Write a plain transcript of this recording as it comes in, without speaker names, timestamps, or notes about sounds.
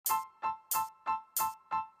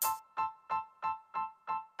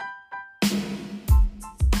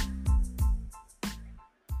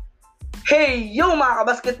Hey, yo mga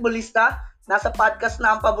kabasketbolista! Nasa podcast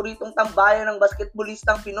na ang paboritong tambayan ng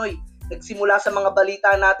basketbolistang Pinoy. Nagsimula sa mga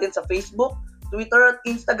balita natin sa Facebook, Twitter at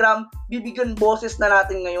Instagram, bibigyan boses na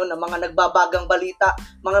natin ngayon ng mga nagbabagang balita,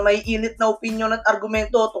 mga may init na opinyon at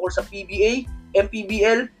argumento tungkol sa PBA,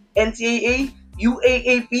 MPBL, NCAA,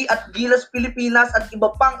 UAAP at Gilas Pilipinas at iba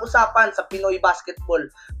pang usapan sa Pinoy basketball.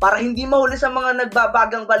 Para hindi mahuli sa mga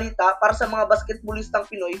nagbabagang balita para sa mga basketbolistang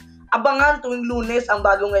Pinoy, abangan tuwing Lunes ang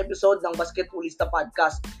bagong episode ng BSKTBLSTA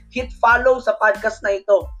Podcast. Hit follow sa podcast na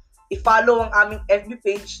ito. I-follow ang aming FB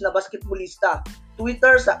page na Basketbolista,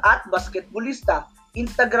 Twitter sa @basketbolista,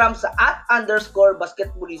 Instagram sa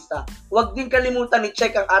 @_basketbolista. Huwag din kalimutan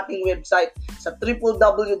i-check ang ating website sa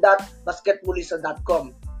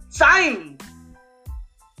www.basketbolista.com. Time!